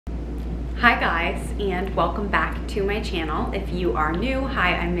Hi guys, and welcome back to my channel. If you are new,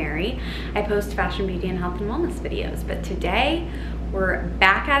 hi, I'm Mary. I post fashion, beauty, and health and wellness videos, but today we're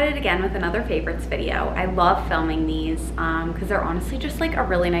back at it again with another favorites video. I love filming these because they're honestly just like a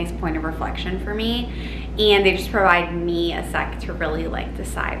really nice point of reflection for me, and they just provide me a sec to really like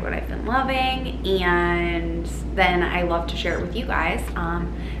decide what I've been loving, and then I love to share it with you guys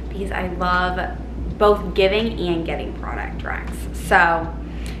because I love both giving and getting product recs. So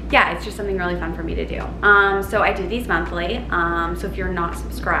yeah, it's just something really fun for me to do. So I do these monthly. So if you're not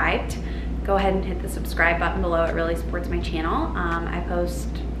subscribed, go ahead and hit the subscribe button below. It really supports my channel. I post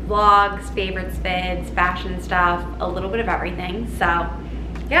vlogs, favorites vids, fashion stuff, a little bit of everything. So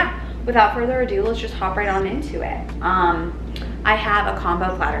yeah, without further ado, let's just hop right on into it. I have a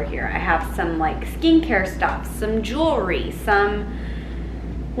combo platter here. I have some like skincare stuff, some jewelry, some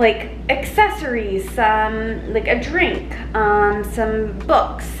like accessories, some like a drink, some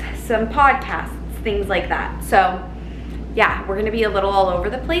books, some podcasts, things like that. So yeah, we're gonna be a little all over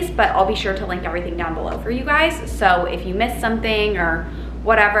the place, but I'll be sure to link everything down below for you guys. So if you missed something or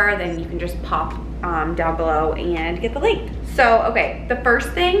whatever, then you can just pop down below and get the link. So okay, the first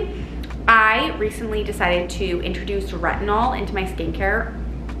thing, I recently decided to introduce retinol into my skincare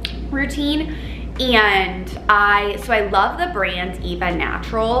routine. And so I love the brand Eva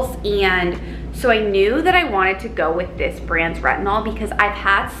Naturals, and so I knew that I wanted to go with this brand's retinol because I've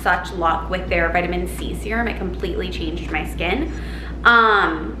had such luck with their vitamin C serum. It completely changed my skin.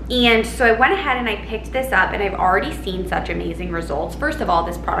 And so I went ahead and I picked this up, and I've already seen such amazing results. First of all,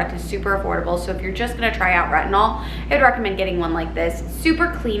 this product is super affordable, so if you're just gonna try out retinol, I'd recommend getting one like this.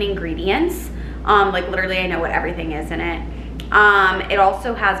 Super clean ingredients, like literally I know what everything is in it. It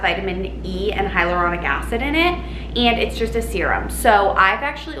also has vitamin E and hyaluronic acid in it, and it's just a serum. So I've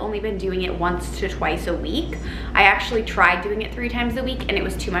actually only been doing it once to twice a week. I actually tried doing it 3 times a week, and it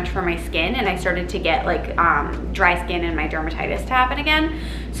was too much for my skin, and I started to get like dry skin and my dermatitis to happen again.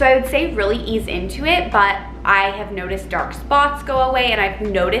 So I would say really ease into it, but I have noticed dark spots go away, and I've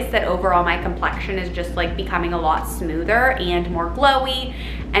noticed that overall my complexion is just like becoming a lot smoother and more glowy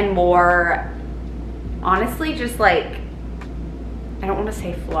and more, honestly, just like, I don't want to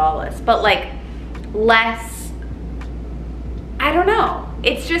say flawless, but like less, I don't know.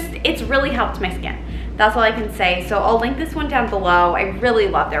 It's really helped my skin. That's all I can say. So I'll link this one down below. I really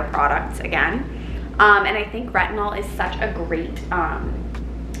love their products again. And I think retinol is such a great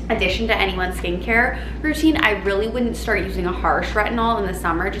addition to anyone's skincare routine. I really wouldn't start using a harsh retinol in the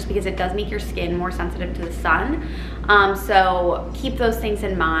summer just because it does make your skin more sensitive to the sun. So keep those things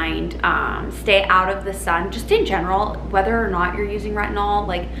in mind. Stay out of the sun, just in general, whether or not you're using retinol,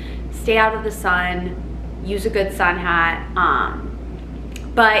 like stay out of the sun, use a good sun hat.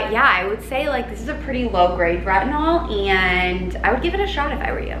 But yeah, I would say like this is a pretty low grade retinol, and I would give it a shot if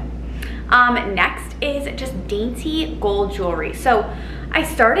I were you. Next is just dainty gold jewelry. So I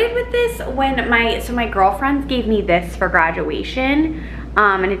started with this when my girlfriends gave me this for graduation.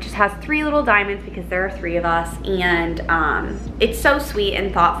 And it just has 3 little diamonds because there are 3 of us, and it's so sweet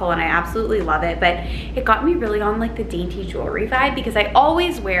and thoughtful, and I absolutely love it. But it got me really on like the dainty jewelry vibe because I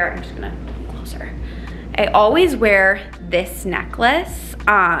always wear, I'm just gonna closer, I always wear this necklace,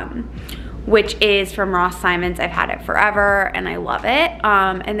 which is from Ross Simons. I've had it forever and I love it.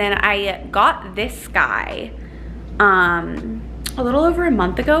 And then I got this guy a little over a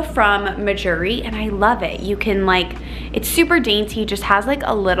month ago from Mejuri, and I love it. You can like, it's super dainty, just has like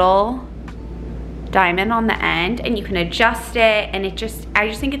a little diamond on the end, and you can adjust it, and I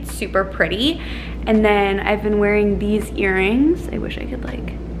just think it's super pretty. And then I've been wearing these earrings, I wish I could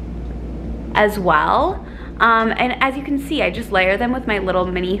like, as well. And as you can see, I just layer them with my little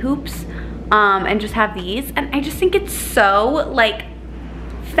mini hoops, and just have these, and I just think it's so like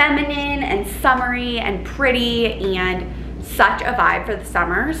feminine and summery and pretty and such a vibe for the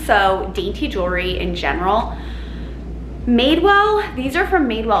summer. So dainty jewelry in general. Madewell, these are from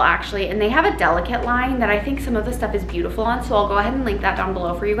Madewell actually, and they have a delicate line that I think some of the stuff is beautiful on, so I'll go ahead and link that down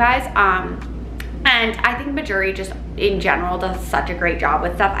below for you guys. And I think Mejuri just in general does such a great job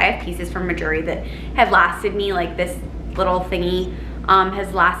with stuff. I have pieces from Mejuri that have lasted me, like this little thingy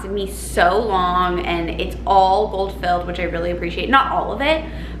has lasted me so long, and it's all gold filled, which I really appreciate. Not all of it,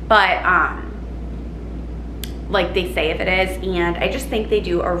 but like they say if it is, and I just think they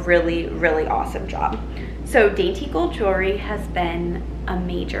do a really, really awesome job. So dainty gold jewelry has been a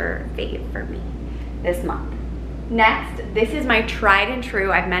major fave for me this month. Next, this is my tried and true,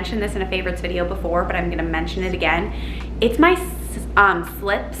 I've mentioned this in a favorites video before, but I'm gonna mention it again. It's my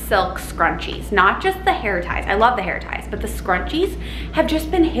Slip Silk scrunchies, not just the hair ties. I love the hair ties, but the scrunchies have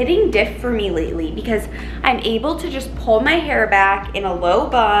just been hitting diff for me lately because I'm able to just pull my hair back in a low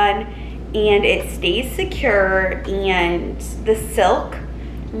bun and it stays secure, and the silk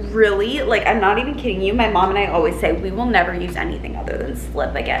really, like, I'm not even kidding you, my mom and I always say we will never use anything other than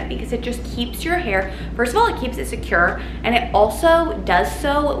slip again, because it just keeps your hair, first of all, it keeps it secure, and it also does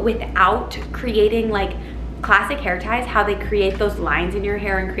so without creating like classic hair ties, how they create those lines in your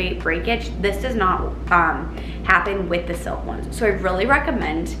hair and create breakage. This does not happen with the silk ones. So I really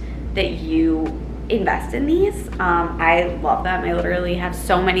recommend that you invest in these. I love them. I literally have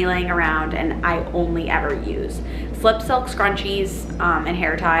so many laying around, and I only ever use slip silk scrunchies and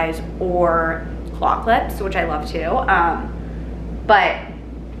hair ties, or claw clips, which I love too. But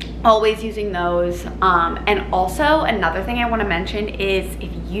always using those. And also another thing I want to mention is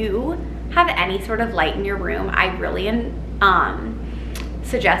if you have any sort of light in your room, I really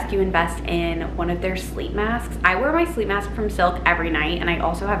suggest you invest in one of their sleep masks. I wear my sleep mask from Silk every night, and I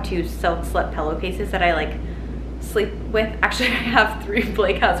also have 2 Silk slip pillowcases that I like sleep with. Actually, I have 3.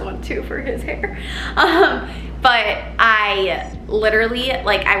 Blake has one too for his hair. But I literally,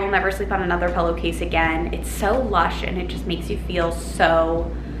 like, I will never sleep on another pillowcase again. It's so lush, and it just makes you feel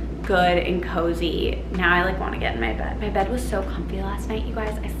so good and cozy. Now I like want to get in my bed. My bed was so comfy last night, you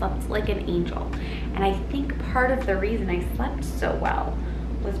guys. I slept like an angel. And I think part of the reason I slept so well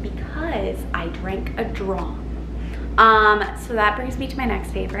was because I drank a Drom. So that brings me to my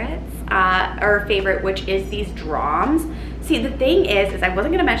next favorite, which is these Droms. See, the thing is I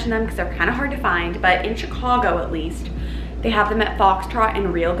wasn't gonna mention them because they're kind of hard to find, but in Chicago at least, they have them at Foxtrot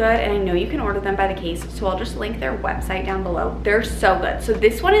and Real Good, and I know you can order them by the case, so I'll just link their website down below. They're so good. So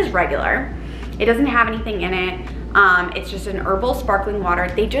this one is regular. It doesn't have anything in it. It's just an herbal sparkling water.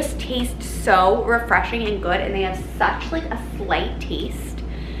 They just taste so refreshing and good, and they have such like a slight taste.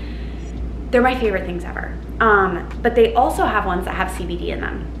 They're my favorite things ever. But they also have ones that have CBD in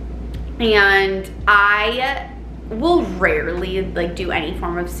them. And I will rarely like do any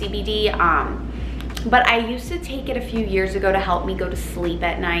form of CBD. But I used to take it a few years ago to help me go to sleep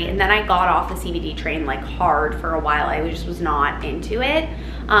at night, and then I got off the CBD train like hard for a while. I just was not into it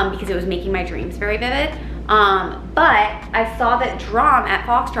because it was making my dreams very vivid. But I saw that Drom at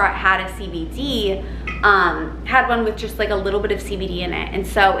Foxtrot had a CBD, had one with just like a little bit of CBD in it, and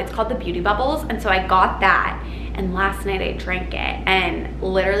so it's called the Beauty Bubbles, and so I got that, and last night I drank it, and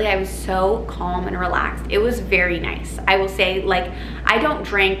literally I was so calm and relaxed. It was very nice. I will say, like, I don't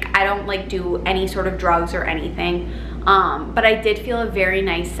drink, I don't like do any sort of drugs or anything, but I did feel a very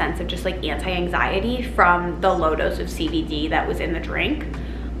nice sense of just like anti-anxiety from the low dose of CBD that was in the drink.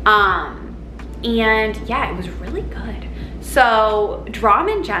 And yeah, it was really good. So Drom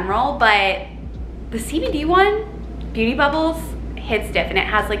in general, but the CBD one, Beauty Bubbles, hits diff, and it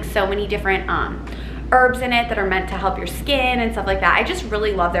has like so many different herbs in it that are meant to help your skin and stuff like that. I just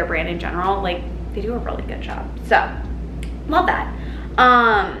really love their brand in general. Like, they do a really good job. So love that.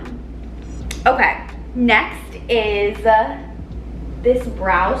 Okay, next is this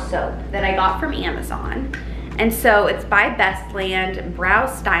brow soap that I got from Amazon. And so it's by Bestland Brow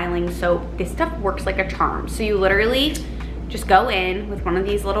Styling Soap. This stuff works like a charm. So you literally just go in with one of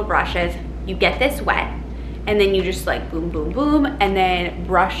these little brushes, you get this wet, and then you just like boom, boom, boom, and then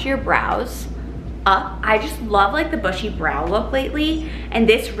brush your brows up. I just love like the bushy brow look lately, and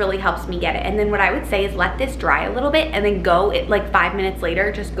this really helps me get it. And then what I would say is let this dry a little bit, and then go like 5 minutes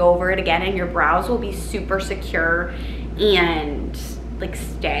later, just go over it again, and your brows will be super secure and like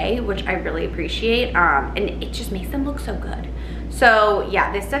stay, which I really appreciate, and it just makes them look so good. So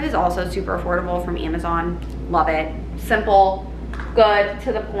yeah, this stuff is also super affordable from Amazon. Love it. Simple, good,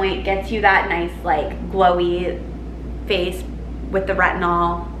 to the point, gets you that nice like glowy face with the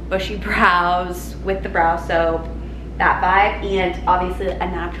retinol, bushy brows with the brow soap, that vibe, and obviously a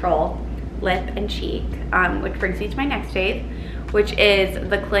natural lip and cheek, which brings me to my next fave, which is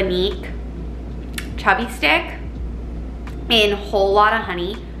the Clinique Chubby Stick in Whole Lotta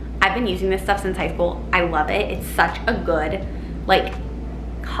Honey. I've been using this stuff since high school. I love it. It's such a good like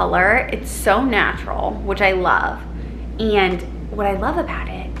color. It's so natural, which I love. And what I love about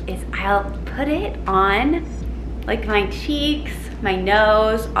it is I'll put it on like my cheeks, my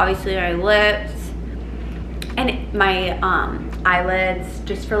nose, obviously my lips, and my eyelids,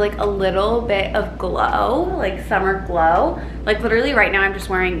 just for like a little bit of glow, like summer glow. Like literally right now I'm just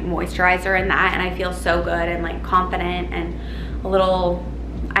wearing moisturizer and that, and I feel so good and like confident and a little,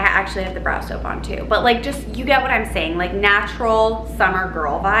 I actually have the brow soap on too, but like just, you get what I'm saying, like natural summer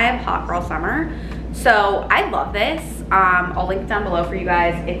girl vibe, hot girl summer. So I love this. I'll link it down below for you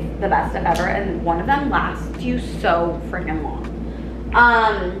guys. It's the best stuff ever, and one of them lasts you so freaking long.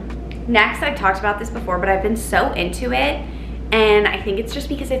 Next, I've talked about this before, but I've been so into it, and I think it's just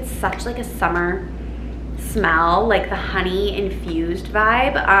because it's such like a summer smell, like the honey infused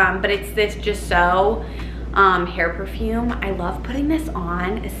vibe, but it's this Just So hair perfume. I love putting this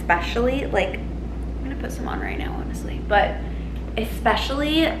on, especially like, I'm gonna put some on right now honestly, but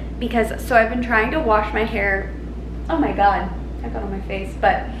especially because, so I've been trying to wash my hair, oh my god, I got on my face,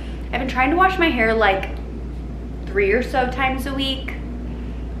 but I've been trying to wash my hair like 3 or so times a week,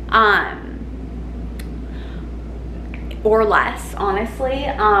 or less honestly,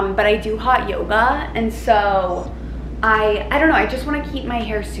 but I do hot yoga, and so I don't know, I just want to keep my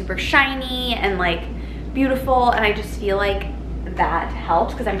hair super shiny and like beautiful, and I just feel like that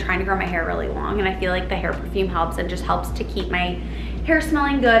helps because I'm trying to grow my hair really long, and I feel like the hair perfume helps and just helps to keep my hair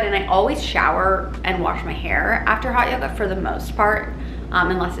smelling good. And I always shower and wash my hair after hot yoga for the most part,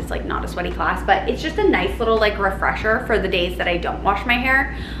 unless it's like not a sweaty class, but it's just a nice little like refresher for the days that I don't wash my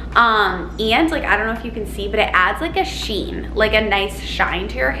hair. And like, I don't know if you can see, but it adds like a sheen, like a nice shine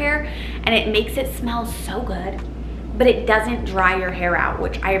to your hair, and it makes it smell so good, but it doesn't dry your hair out,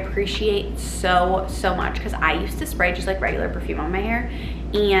 which I appreciate so much, because I used to spray just like regular perfume on my hair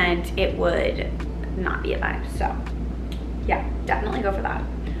and it would not be a vibe. So yeah, definitely go for that.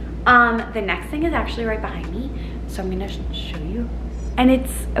 The next thing is actually right behind me, so I'm gonna show you. And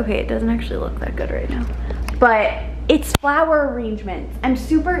it's, okay, it doesn't actually look that good right now, but it's flower arrangements. I'm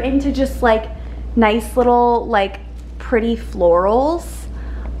super into just like nice little like pretty florals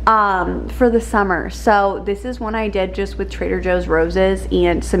for the summer. So this is one I did just with Trader Joe's roses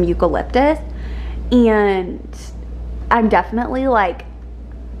and some eucalyptus, and I'm definitely like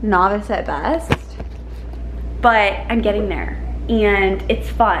novice at best, but I'm getting there and it's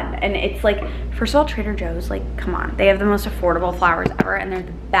fun. And it's like, first of all, Trader Joe's, like, come on, they have the most affordable flowers ever, and they're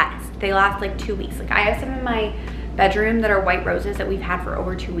the best. They last like 2 weeks. Like, I have some in my bedroom that are white roses that we've had for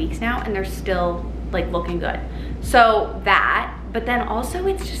over 2 weeks now, and they're still like looking good. So that, but then also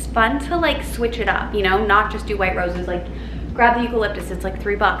it's just fun to like switch it up, you know, not just do white roses, like grab the eucalyptus, it's like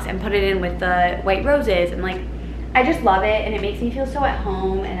 $3, and put it in with the white roses, and like, I just love it, and it makes me feel so at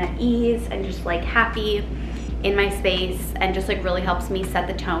home and at ease and just like happy in my space, and just like really helps me set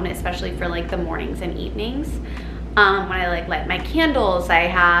the tone, especially for like the mornings and evenings. When I like light my candles, I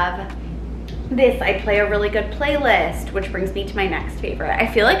have this, I play a really good playlist, which brings me to my next favorite. I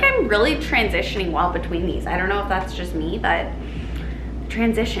feel like I'm really transitioning well between these. I don't know if that's just me, but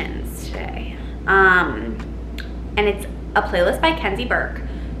transitions today. And it's a playlist by Kenzie Burke.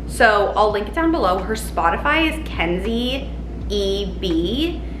 So I'll link it down below. Her Spotify is Kenzie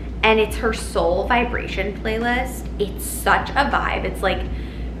EB, and it's her soul vibration playlist. It's such a vibe. It's like,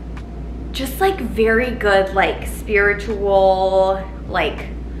 just like very good, like spiritual, like,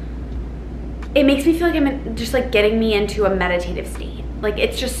 it makes me feel like I'm just like getting me into a meditative state. Like,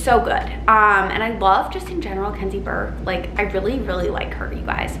 it's just so good. And I love just in general Kenzie Burke. Like, I really like her, you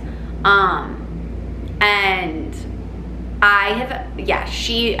guys. And I have, yeah,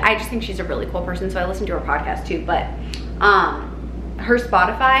 I just think she's a really cool person, so I listen to her podcast too, but her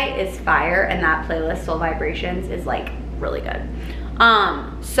Spotify is fire, and that playlist, Soul Vibrations, is like really good.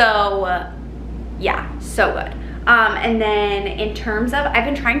 So yeah, so good. And then in terms of, I've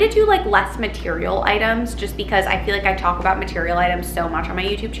been trying to do like less material items, just because I feel like I talk about material items so much on my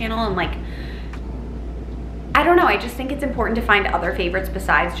YouTube channel, and like, I don't know, I just think it's important to find other favorites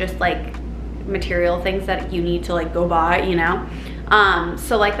besides just like material things that you need to like go buy, you know?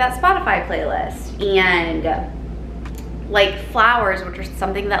 So like that Spotify playlist, and like flowers, which are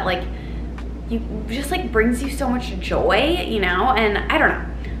something that like you just like brings you so much joy, you know? And I don't know.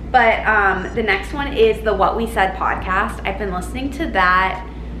 But the next one is the What We Said podcast. I've been listening to that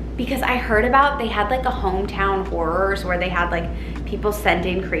because I heard about, they had like a hometown horrors where they had like people send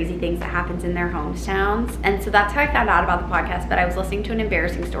in crazy things that happens in their hometowns. And so that's how I found out about the podcast. But I was listening to an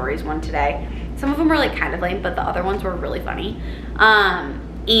embarrassing stories one today. Some of them were like kind of lame, but the other ones were really funny.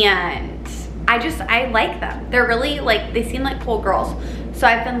 And I like them. They're really like, they seem like cool girls. So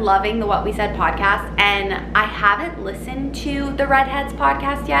I've been loving the What We Said podcast, and I haven't listened to the Redheads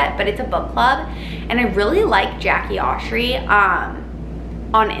podcast yet, but it's a book club, and I really like Jackie Oshry on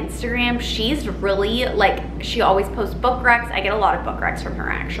Instagram. She's really like, she always posts book recs. I get a lot of book recs from her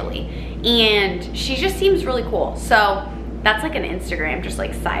actually, and she just seems really cool. So that's like an Instagram, just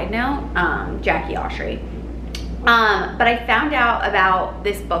like side note, Jackie Oshry. But I found out about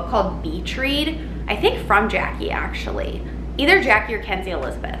this book called Beach Read, I think from Jackie actually. Either Jackie or Kenzie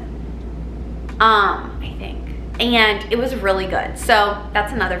Elizabeth, I think. And it was really good. So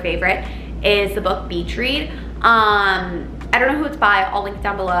that's another favorite, is the book Beach Read. I don't know who it's by, I'll link it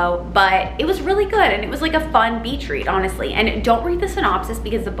down below, but it was really good, and it was like a fun beach read, honestly. And don't read the synopsis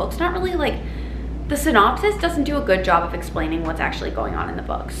because the book's not really like the synopsis doesn't do a good job of explaining what's actually going on in the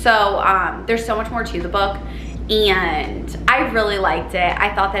book. So there's so much more to the book, and I really liked it.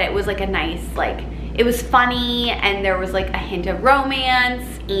 I thought that it was like a nice, like, it was funny, and there was like a hint of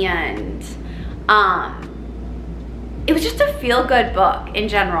romance, and it was just a feel-good book in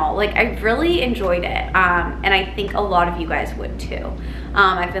general. Like, I really enjoyed it, and I think a lot of you guys would too.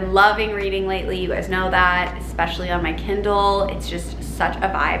 I've been loving reading lately, you guys know that, especially on my Kindle. It's just such a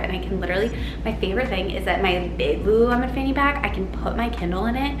vibe, and I can literally, my favorite thing is that my big Lululemon fanny pack, I can put my Kindle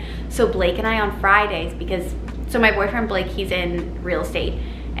in it. So Blake and I on Fridays, because, so my boyfriend Blake, he's in real estate,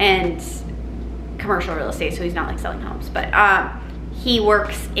 and commercial real estate, so he's not like selling homes, but he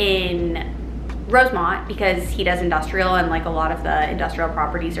works in Rosemont because he does industrial, and like a lot of the industrial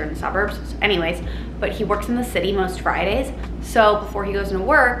properties are in the suburbs. So anyways, but he works in the city most Fridays. So before he goes into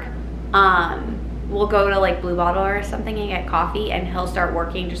work, we'll go to like Blue Bottle or something and get coffee, and he'll start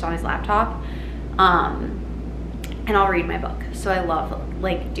working just on his laptop. And I'll read my book. So I love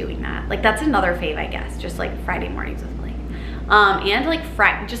like doing that. Like, that's another fave, I guess, just like Friday mornings with Blake. And like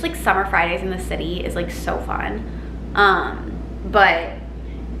just like summer Fridays in the city is like so fun. But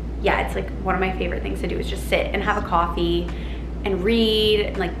yeah, it's like one of my favorite things to do is just sit and have a coffee and read,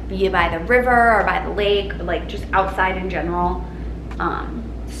 and like be by the river or by the lake, or like just outside in general.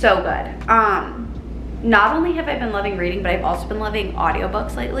 So good. Not only have I been loving reading, but I've also been loving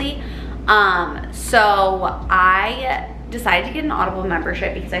audiobooks lately. So I decided to get an Audible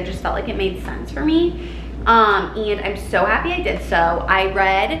membership because I just felt like it made sense for me. And I'm so happy I did so.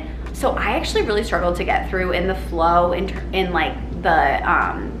 So I actually really struggled to get through in the flow in like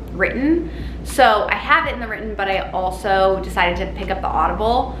the written. So I have it in the written, but I also decided to pick up the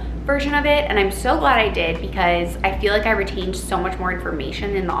Audible version of it, and I'm so glad I did, because I feel like I retained so much more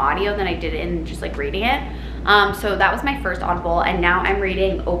information in the audio than I did in just like reading it. So that was my first Audible, and now I'm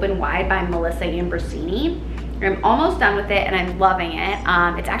reading Open Wide by Melissa Ambrosini. I'm almost done with it, and I'm loving it.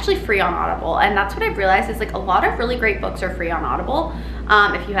 It's actually free on Audible, and that's what I've realized is like a lot of really great books are free on Audible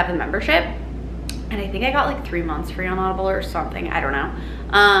if you have the membership. And I think I got like 3 months free on Audible or something, I don't know.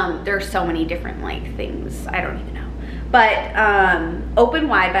 There's so many different like things, I don't even know. But Open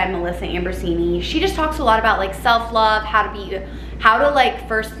Wide by Melissa Ambrosini, she just talks a lot about like self-love, how to like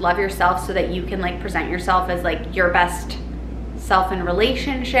first love yourself so that you can like present yourself as like your best self in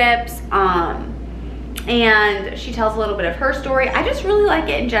relationships. And she tells a little bit of her story. I just really like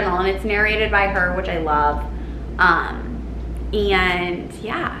it in general, and it's narrated by her, which I love. And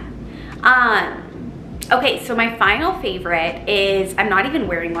yeah. Okay, so my final favorite is, I'm not even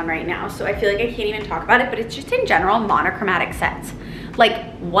wearing one right now, so I feel like I can't even talk about it, but it's just in general monochromatic sets.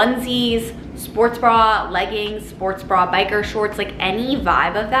 Like onesies, sports bra, leggings, sports bra, biker shorts, like any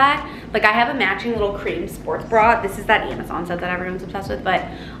vibe of that. Like I have a matching little cream sports bra. This is that Amazon set that everyone's obsessed with, but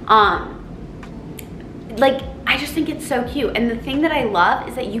like I just think it's so cute. And the thing that I love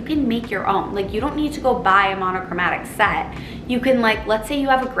is that you can make your own. Like you don't need to go buy a monochromatic set. You can, like, let's say you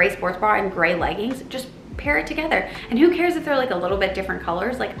have a gray sports bra and gray leggings, just pair it together. And who cares if they're like a little bit different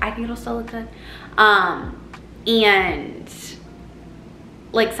colors? Like I think it'll still look good. And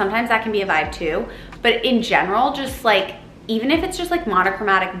like sometimes that can be a vibe too. But in general, just like, even if it's just like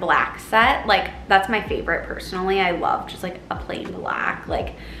monochromatic black set, like that's my favorite personally. I love just like a plain black,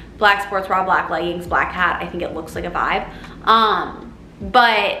 like black sports bra, black leggings, black hat. I think it looks like a vibe.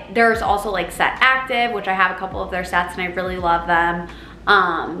 But there's also like Set Active, which I have a couple of their sets and I really love them.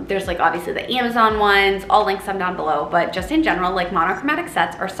 There's like obviously the Amazon ones. I'll link some down below, but just in general, like monochromatic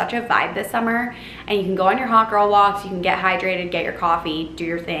sets are such a vibe this summer, and you can go on your hot girl walks, you can get hydrated, get your coffee, do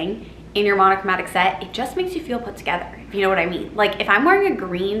your thing in your monochromatic set. It just makes you feel put together, if you know what I mean. Like if I'm wearing a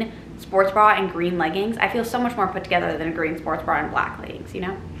green sports bra and green leggings, I feel so much more put together than a green sports bra and black leggings, you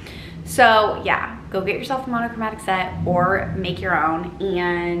know? So yeah, go get yourself a monochromatic set or make your own.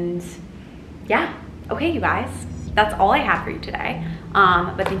 And yeah, okay, you guys, that's all I have for you today.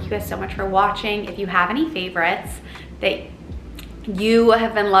 But thank you guys so much for watching. If you have any favorites that you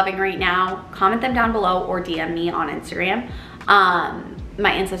have been loving right now, comment them down below or DM me on Instagram.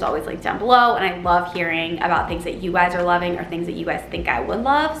 My Insta is always linked down below, and I love hearing about things that you guys are loving or things that you guys think I would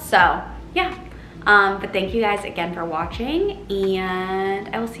love. So yeah, but thank you guys again for watching,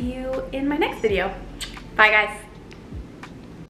 and I will see you in my next video. Bye guys.